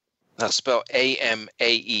 That's spelled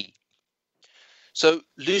AMAE. So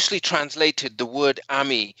loosely translated, the word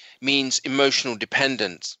AME means emotional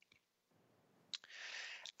dependence.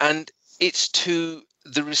 And it's to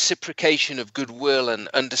the reciprocation of goodwill and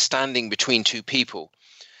understanding between two people.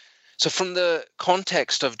 So from the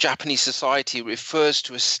context of Japanese society, it refers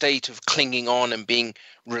to a state of clinging on and being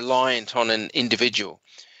reliant on an individual.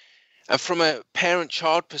 And from a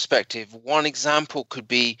parent-child perspective, one example could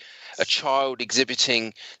be a child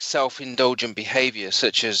exhibiting self-indulgent behavior,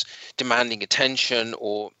 such as demanding attention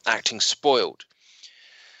or acting spoiled.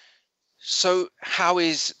 So how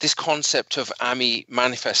is this concept of AME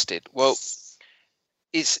manifested? Well,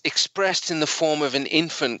 it's expressed in the form of an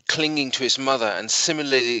infant clinging to its mother, and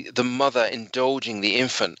similarly the mother indulging the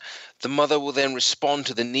infant. The mother will then respond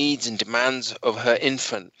to the needs and demands of her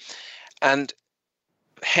infant, and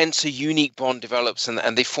hence a unique bond develops,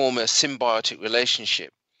 and they form a symbiotic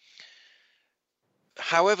relationship.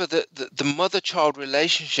 However, the mother-child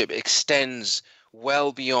relationship extends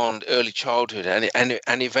well beyond early childhood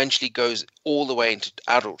and eventually goes all the way into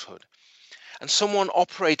adulthood. And someone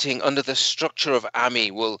operating under the structure of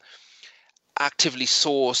AME will actively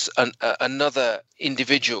source another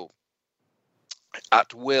individual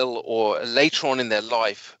at will or later on in their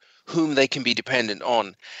life whom they can be dependent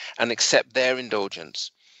on and accept their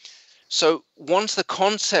indulgence. So once the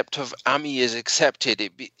concept of AME is accepted,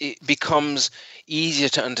 it becomes easier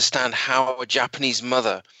to understand how a Japanese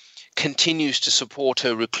mother continues to support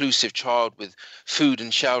her reclusive child with food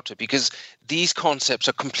and shelter, because these concepts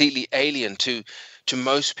are completely alien to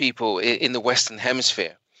most people in the Western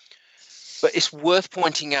Hemisphere. But it's worth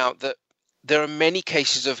pointing out that there are many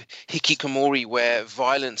cases of hikikomori where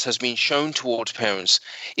violence has been shown towards parents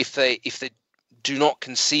if they do not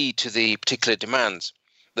concede to the particular demands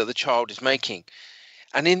that the child is making.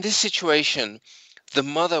 And in this situation, the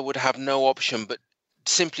mother would have no option but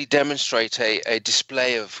simply demonstrate a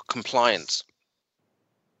display of compliance.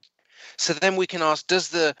 So then we can ask, does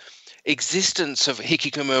the existence of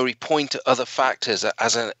hikikomori point to other factors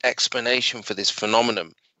as an explanation for this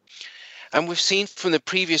phenomenon? And we've seen from the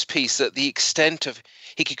previous piece that the extent of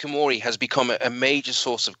hikikomori has become a major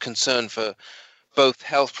source of concern for both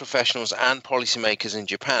health professionals and policymakers in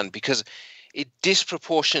Japan, because it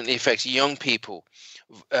disproportionately affects young people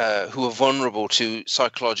who are vulnerable to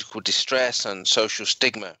psychological distress and social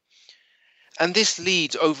stigma. And this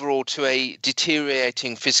leads overall to a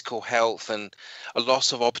deteriorating physical health and a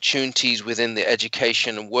loss of opportunities within the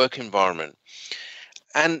education and work environment.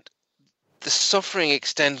 And the suffering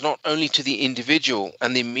extends not only to the individual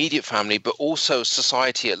and the immediate family, but also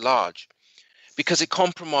society at large, because it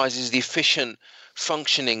compromises the efficient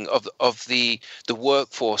functioning of the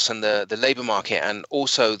workforce and the labor market, and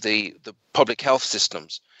also the public health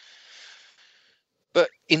systems. But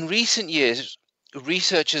in recent years,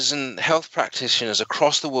 researchers and health practitioners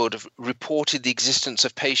across the world have reported the existence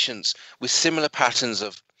of patients with similar patterns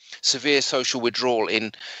of severe social withdrawal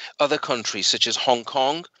in other countries such as Hong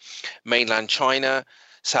Kong, mainland China,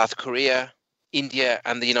 South Korea, India,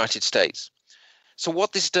 and the United States. So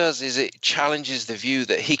what this does is it challenges the view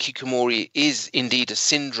that hikikomori is indeed a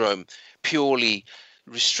syndrome purely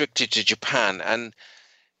restricted to Japan. And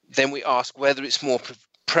then we ask whether it's more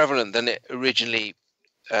prevalent than it originally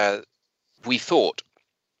we thought.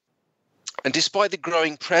 And despite the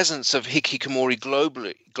growing presence of hikikomori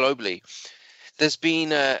globally, there's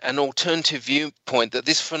been an alternative viewpoint that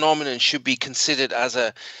this phenomenon should be considered as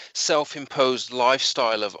a self-imposed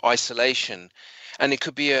lifestyle of isolation, and it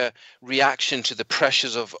could be a reaction to the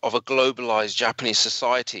pressures of a globalized Japanese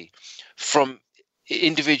society from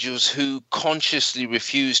individuals who consciously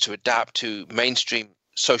refuse to adapt to mainstream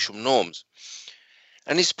social norms.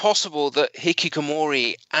 And it's possible that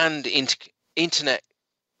hikikomori and internet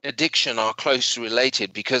addiction are closely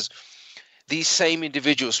related, because these same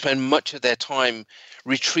individuals spend much of their time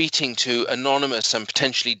retreating to anonymous and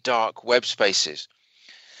potentially dark web spaces.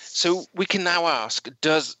 So we can now ask,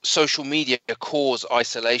 does social media cause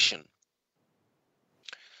isolation?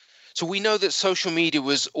 So we know that social media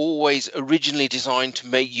was always originally designed to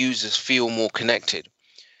make users feel more connected.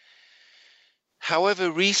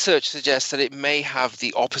 However, research suggests that it may have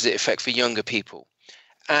the opposite effect for younger people.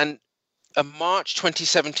 And a March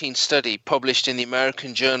 2017 study published in the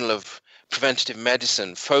American Journal of Preventive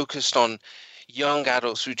Medicine focused on young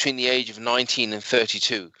adults between the age of 19 and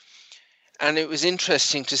 32. And it was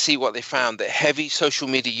interesting to see what they found, that heavy social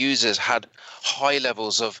media users had high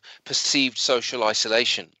levels of perceived social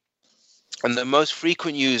isolation. And the most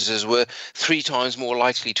frequent users were 3 times more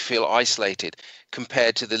likely to feel isolated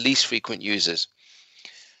compared to the least frequent users.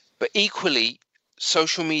 But equally,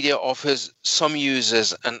 social media offers some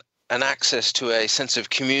users an access to a sense of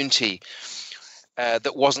community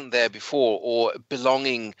that wasn't there before, or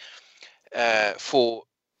belonging for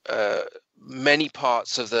many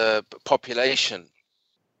parts of the population.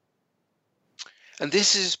 And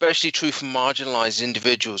this is especially true for marginalized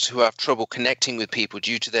individuals who have trouble connecting with people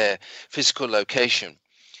due to their physical location.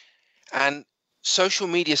 And social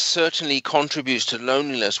media certainly contributes to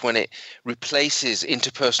loneliness when it replaces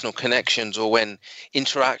interpersonal connections, or when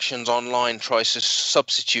interactions online tries to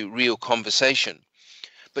substitute real conversation.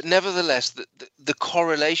 But nevertheless, the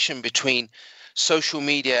correlation between social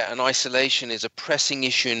media and isolation is a pressing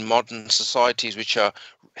issue in modern societies which are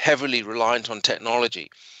heavily reliant on technology.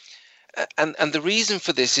 And the reason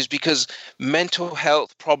for this is because mental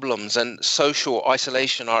health problems and social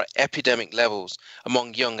isolation are at epidemic levels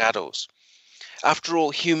among young adults. After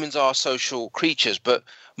all, humans are social creatures, but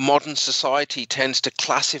modern society tends to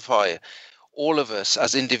classify all of us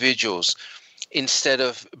as individuals instead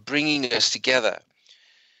of bringing us together.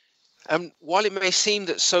 And while it may seem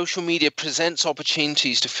that social media presents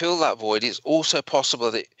opportunities to fill that void, it's also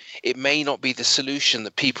possible that it may not be the solution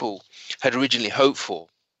that people had originally hoped for.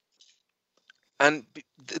 And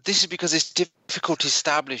this is because it's difficult to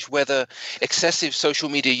establish whether excessive social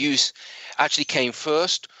media use actually came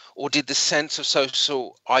first, or did the sense of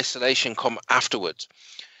social isolation come afterwards.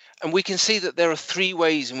 And we can see that there are 3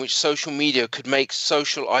 ways in which social media could make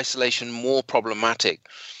social isolation more problematic.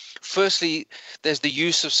 Firstly, there's the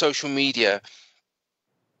use of social media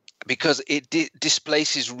because it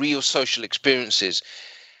displaces real social experiences.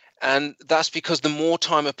 And that's because the more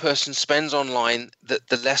time a person spends online,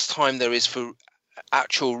 the less time there is for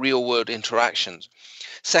actual real-world interactions.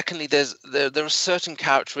 Secondly, there are certain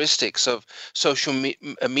characteristics of social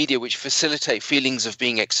media which facilitate feelings of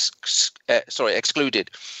being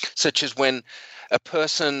excluded, such as when a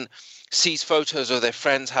person sees photos of their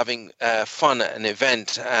friends having fun at an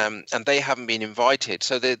event and they haven't been invited.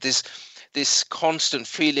 So there's this constant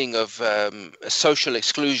feeling of social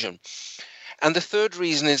exclusion. And the third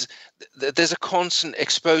reason is that there's a constant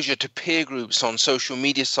exposure to peer groups on social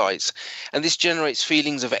media sites, and this generates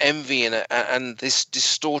feelings of envy and this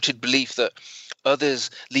distorted belief that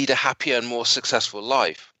others lead a happier and more successful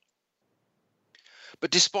life.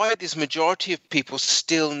 But despite this, majority of people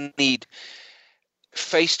still need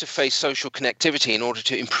face-to-face social connectivity in order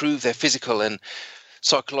to improve their physical and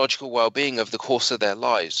psychological well-being over the course of their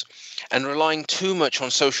lives. And relying too much on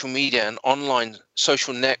social media and online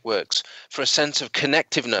social networks for a sense of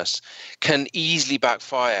connectiveness can easily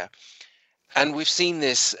backfire. And we've seen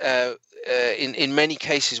this in many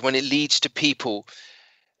cases when it leads to people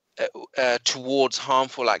towards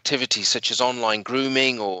harmful activities such as online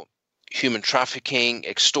grooming or human trafficking,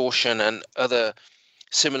 extortion, and other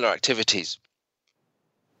similar activities.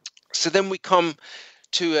 So then we come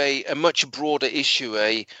to a much broader issue,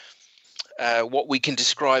 what we can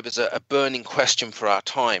describe as a burning question for our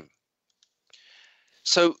time.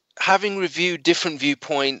 So having reviewed different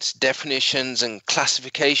viewpoints, definitions, and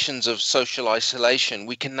classifications of social isolation,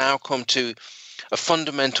 we can now come to a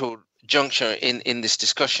fundamental juncture in this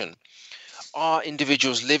discussion. Are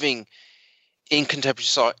individuals living in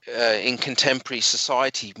contemporary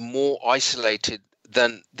society more isolated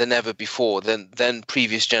than ever before, than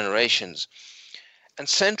previous generations? And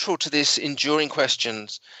central to this enduring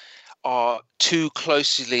questions are 2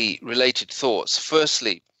 closely related thoughts.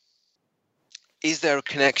 Firstly, is there a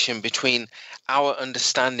connection between our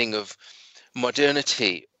understanding of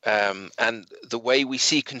modernity and the way we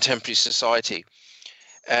see contemporary society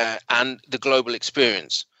and the global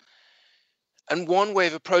experience? And one way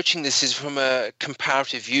of approaching this is from a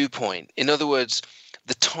comparative viewpoint. In other words,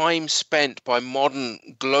 the time spent by modern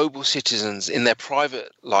global citizens in their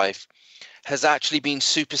private life has actually been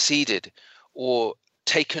superseded or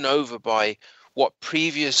taken over by what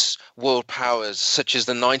previous world powers, such as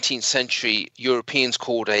the 19th century Europeans,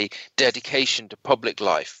 called a dedication to public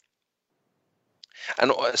life.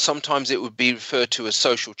 and sometimes it would be referred to as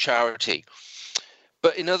social charity.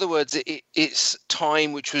 But in other words, it's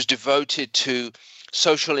time which was devoted to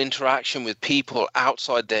social interaction with people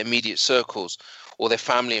outside their immediate circles or their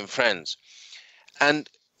family and friends. And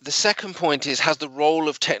the second point is, has the role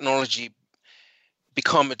of technology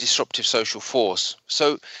become a disruptive social force?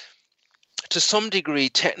 So to some degree,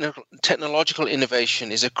 technological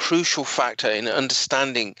innovation is a crucial factor in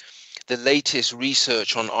understanding the latest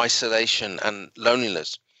research on isolation and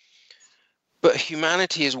loneliness. But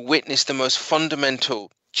humanity has witnessed the most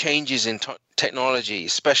fundamental changes in technology,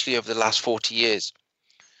 especially over the last 40 years,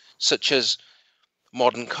 such as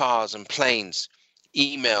modern cars and planes,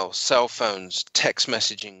 email, cell phones, text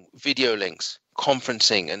messaging, video links,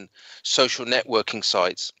 conferencing, and social networking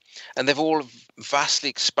sites. And they've all vastly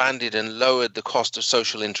expanded and lowered the cost of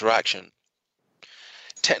social interaction.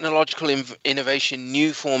 Technological innovation,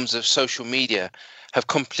 new forms of social media have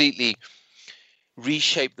completely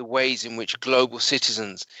reshaped the ways in which global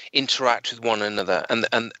citizens interact with one another and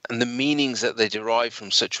the meanings that they derive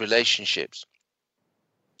from such relationships.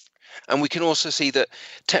 And we can also see that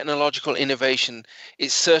technological innovation,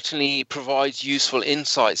 it certainly provides useful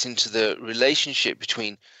insights into the relationship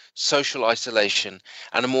between social isolation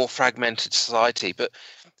and a more fragmented society. But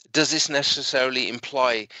does this necessarily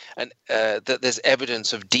imply that there's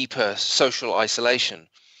evidence of deeper social isolation?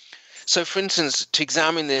 So, for instance, to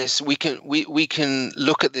examine this, we can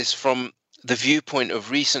look at this from the viewpoint of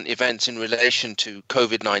recent events in relation to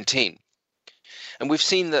COVID-19. And we've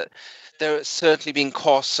seen that there have certainly been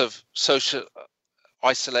costs of social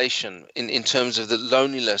isolation in terms of the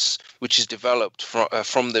loneliness which is developed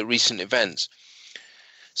from the recent events.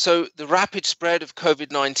 So the rapid spread of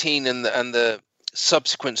COVID-19 and the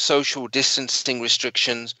subsequent social distancing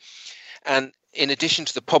restrictions, and in addition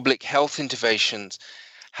to the public health interventions,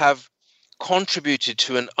 have contributed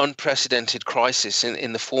to an unprecedented crisis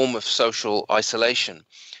in the form of social isolation.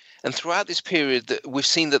 And throughout this period, we've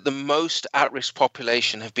seen that the most at-risk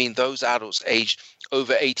population have been those adults aged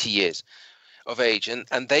over 80 years of age,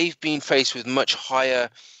 and they've been faced with much higher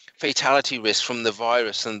fatality risk from the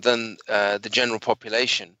virus than the general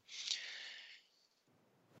population.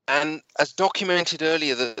 And as documented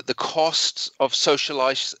earlier, the costs of social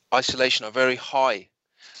isolation are very high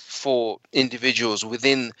for individuals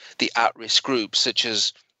within the at-risk groups, such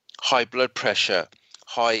as high blood pressure,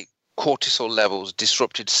 high cortisol levels,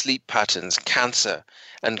 disrupted sleep patterns, cancer,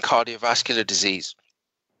 and cardiovascular disease.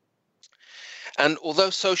 And although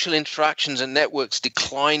social interactions and networks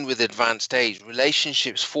decline with advanced age,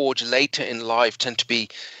 relationships forged later in life tend to be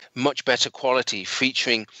much better quality,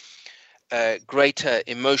 featuring greater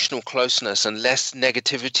emotional closeness and less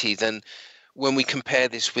negativity than when we compare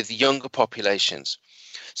this with younger populations.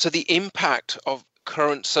 So the impact of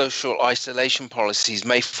current social isolation policies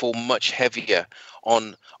may fall much heavier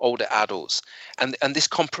on older adults, and this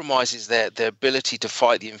compromises their ability to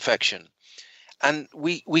fight the infection. And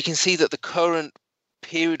we can see that the current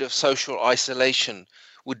period of social isolation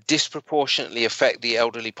would disproportionately affect the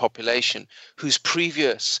elderly population, whose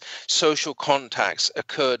previous social contacts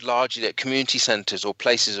occurred largely at community centres or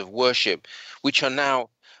places of worship, which are now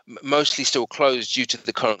mostly still closed due to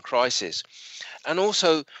the current crisis. And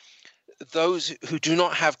also, those who do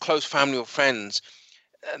not have close family or friends,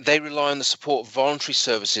 they rely on the support of voluntary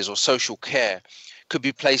services or social care, could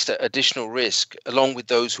be placed at additional risk, along with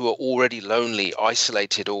those who are already lonely,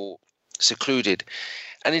 isolated, or secluded.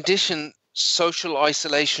 And in addition, social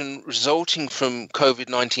isolation resulting from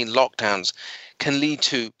COVID-19 lockdowns can lead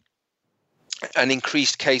to an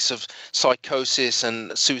increased case of psychosis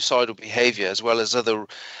and suicidal behavior, as well as other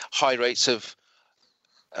high rates of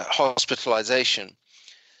hospitalization.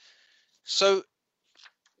 So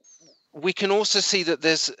we can also see that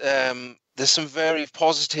there's some very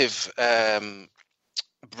positive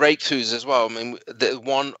breakthroughs as well. I mean, the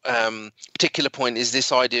one particular point is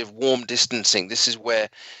this idea of warm distancing. This is where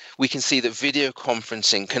we can see that video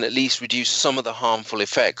conferencing can at least reduce some of the harmful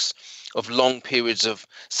effects of long periods of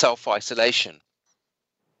self-isolation,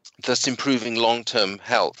 thus improving long-term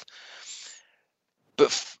health.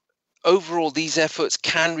 But overall, these efforts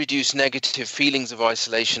can reduce negative feelings of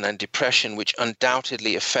isolation and depression, which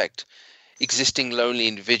undoubtedly affect existing lonely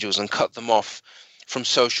individuals and cut them off from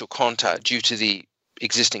social contact due to the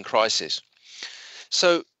existing crisis.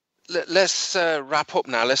 So let's wrap up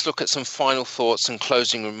now. Let's look at some final thoughts and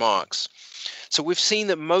closing remarks. So we've seen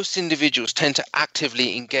that most individuals tend to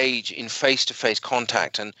actively engage in face-to-face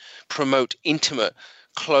contact and promote intimate,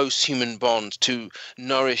 close human bonds to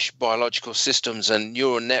nourish biological systems and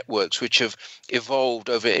neural networks which have evolved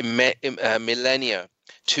over millennia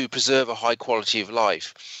to preserve a high quality of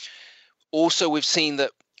life. Also, we've seen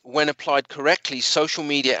that when applied correctly, social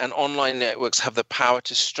media and online networks have the power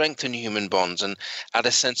to strengthen human bonds and add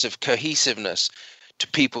a sense of cohesiveness to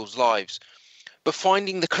people's lives. But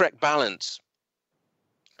finding the correct balance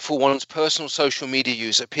for one's personal social media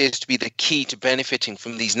use appears to be the key to benefiting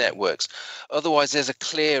from these networks. Otherwise, there's a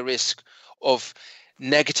clear risk of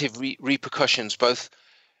negative repercussions, both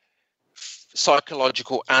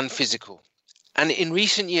psychological and physical. And in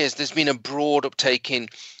recent years, there's been a broad uptake in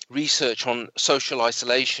research on social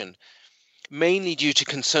isolation, mainly due to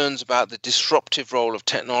concerns about the disruptive role of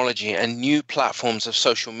technology and new platforms of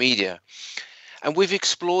social media. And we've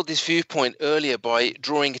explored this viewpoint earlier by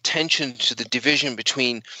drawing attention to the division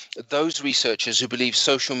between those researchers who believe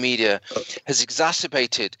social media has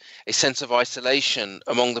exacerbated a sense of isolation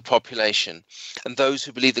among the population and those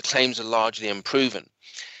who believe the claims are largely unproven.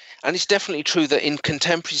 And it's definitely true that in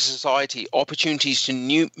contemporary society, opportunities to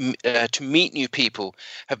meet new people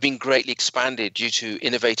have been greatly expanded due to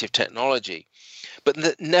innovative technology. But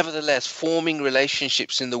nevertheless, forming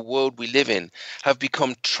relationships in the world we live in have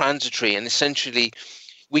become transitory, and essentially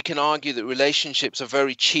we can argue that relationships are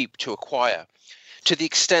very cheap to acquire, to the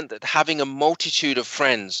extent that having a multitude of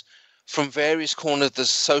friends from various corners of the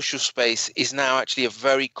social space is now actually a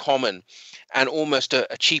very common and almost a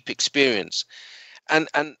cheap experience. And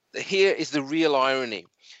here is the real irony,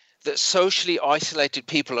 that socially isolated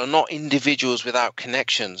people are not individuals without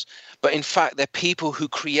connections, but in fact, they're people who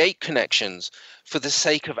create connections for the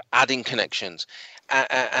sake of adding connections,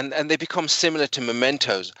 and they become similar to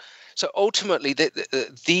mementos. So ultimately,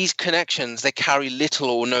 these connections, they carry little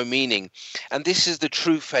or no meaning. And this is the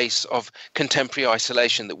true face of contemporary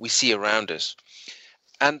isolation that we see around us.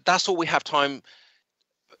 And that's all we have time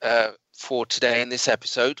for today in this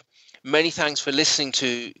episode. Many thanks for listening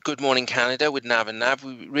to Good Morning Canada with Nav and Nav.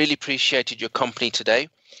 We really appreciated your company today.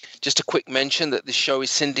 Just a quick mention that this show is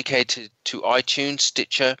syndicated to iTunes,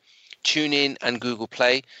 Stitcher, TuneIn, and Google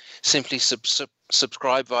Play. Simply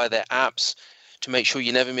subscribe via their apps to make sure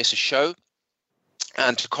you never miss a show.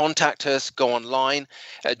 And to contact us, go online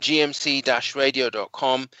at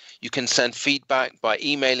gmc-radio.com. You can send feedback by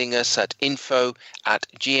emailing us at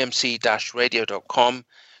info@gmc-radio.com.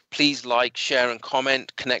 Please like, share, and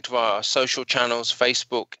comment. Connect via our social channels,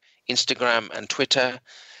 Facebook, Instagram, and Twitter.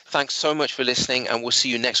 Thanks so much for listening, and we'll see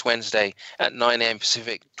you next Wednesday at 9 a.m.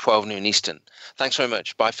 Pacific, 12 noon Eastern. Thanks very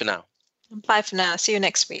much. Bye for now. Bye for now. See you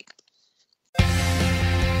next week.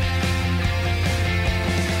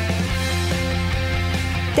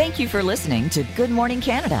 Thank you for listening to Good Morning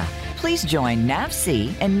Canada. Please join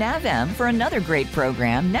NAVC and NAVM for another great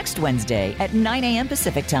program next Wednesday at 9 a.m.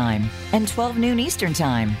 Pacific Time and 12 noon Eastern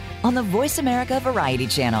Time on the Voice America Variety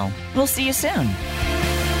Channel. We'll see you soon.